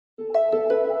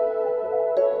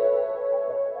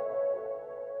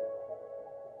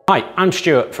Hi, I'm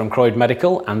Stuart from Croyde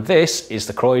Medical, and this is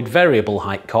the Croyde variable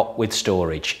height cot with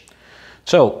storage.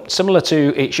 So, similar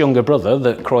to its younger brother,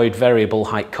 the Croyde variable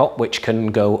height cot, which can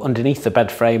go underneath the bed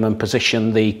frame and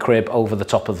position the crib over the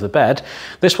top of the bed,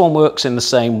 this one works in the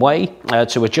same way.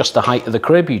 To adjust the height of the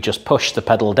crib, you just push the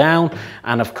pedal down,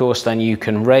 and of course then you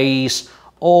can raise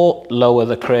or lower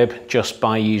the crib just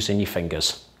by using your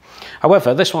fingers.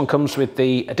 However, this one comes with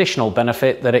the additional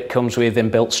benefit that it comes with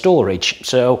inbuilt storage.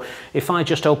 So if I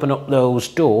just open up those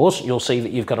doors, you'll see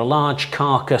that you've got a large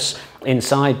carcass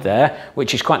inside there,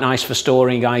 which is quite nice for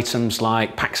storing items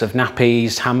like packs of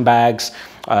nappies, handbags,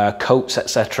 coats,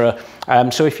 etc.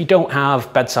 So if you don't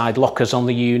have bedside lockers on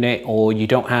the unit, or you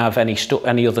don't have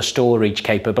any other storage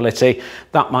capability,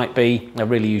 that might be a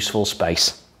really useful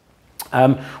space.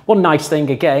 One nice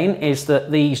thing again is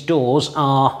that these doors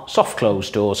are soft close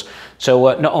doors,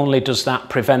 so not only does that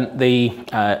prevent the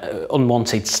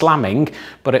unwanted slamming,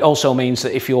 but it also means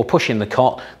that if you're pushing the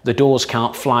cot, the doors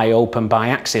can't fly open by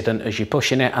accident as you're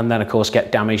pushing it, and then of course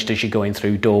get damaged as you're going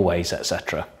through doorways,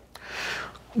 etc.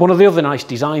 One of the other nice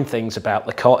design things about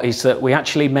the cot is that we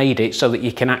actually made it so that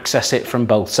you can access it from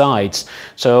both sides.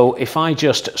 So if I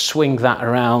just swing that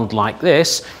around like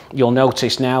this, you'll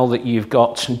notice now that you've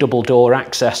got double door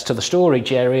access to the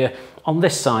storage area on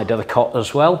this side of the cot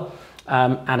as well.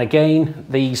 And again,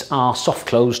 these are soft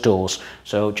close doors,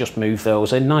 so just move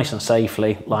those in nice and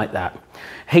safely like that.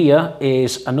 Here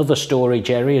is another storage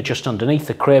area just underneath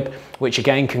the crib, which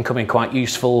again can come in quite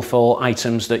useful for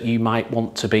items that you might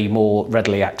want to be more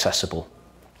readily accessible.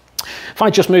 If I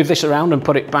just move this around and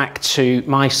put it back to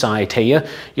my side here,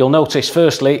 you'll notice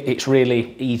firstly it's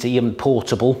really easy and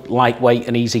portable, lightweight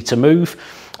and easy to move.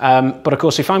 But of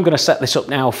course, if I'm going to set this up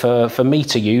now for me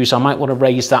to use, I might want to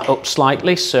raise that up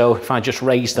slightly. So if I just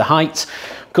raise the height,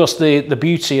 of course the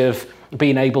beauty of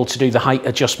being able to do the height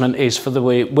adjustment is for the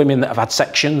women that have had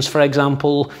sections, for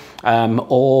example,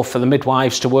 or for the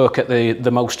midwives to work at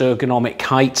the most ergonomic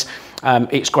height.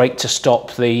 It's great to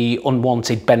stop the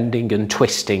unwanted bending and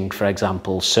twisting, for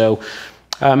example. So,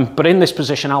 but in this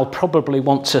position, I'll probably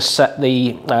want to set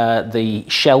the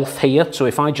shelf here. So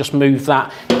if I just move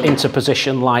that into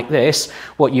position like this,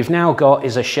 what you've now got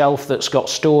is a shelf that's got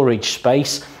storage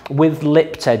space with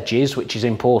lipped edges, which is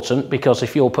important because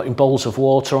if you're putting bowls of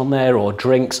water on there or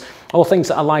drinks or things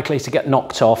that are likely to get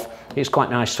knocked off, it's quite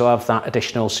nice to have that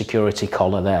additional security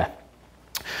collar there.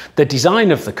 The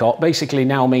design of the cot basically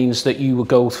now means that you will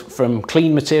go from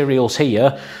clean materials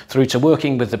here through to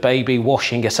working with the baby,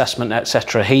 washing, assessment,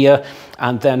 etc. here,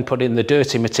 and then put in the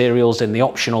dirty materials in the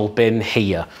optional bin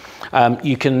here.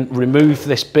 You can remove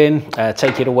this bin,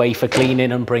 take it away for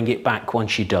cleaning and bring it back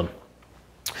once you're done.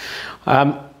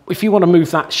 If you want to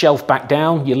move that shelf back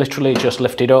down, you literally just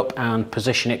lift it up and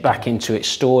position it back into its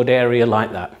stored area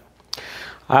like that.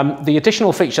 The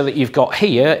additional feature that you've got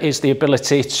here is the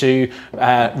ability to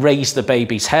raise the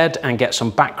baby's head and get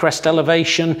some backrest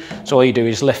elevation. So all you do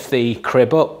is lift the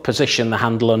crib up, position the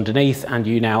handle underneath, and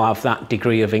you now have that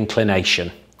degree of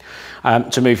inclination.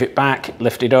 To move it back,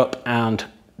 lift it up and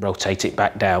rotate it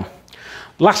back down.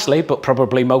 Lastly, but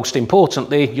probably most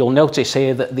importantly, you'll notice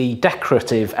here that the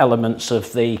decorative elements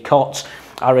of the cot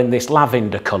are in this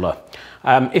lavender colour.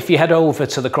 If you head over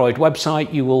to the Croyde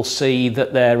website, you will see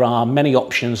that there are many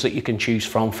options that you can choose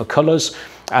from for colours.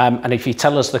 And if you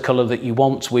tell us the colour that you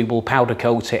want, we will powder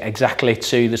coat it exactly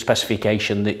to the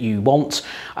specification that you want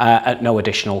at no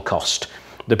additional cost.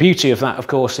 The beauty of that, of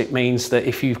course, it means that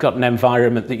if you've got an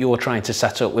environment that you're trying to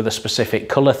set up with a specific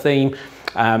colour theme,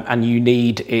 and you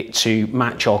need it to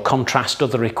match or contrast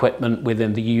other equipment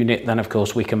within the unit, then of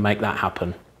course we can make that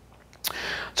happen.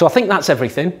 So I think that's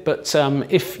everything, but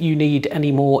if you need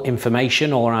any more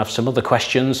information or have some other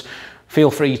questions, feel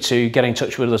free to get in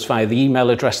touch with us via the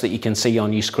email address that you can see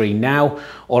on your screen now,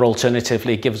 or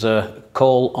alternatively give us a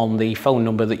call on the phone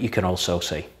number that you can also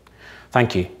see.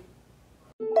 Thank you.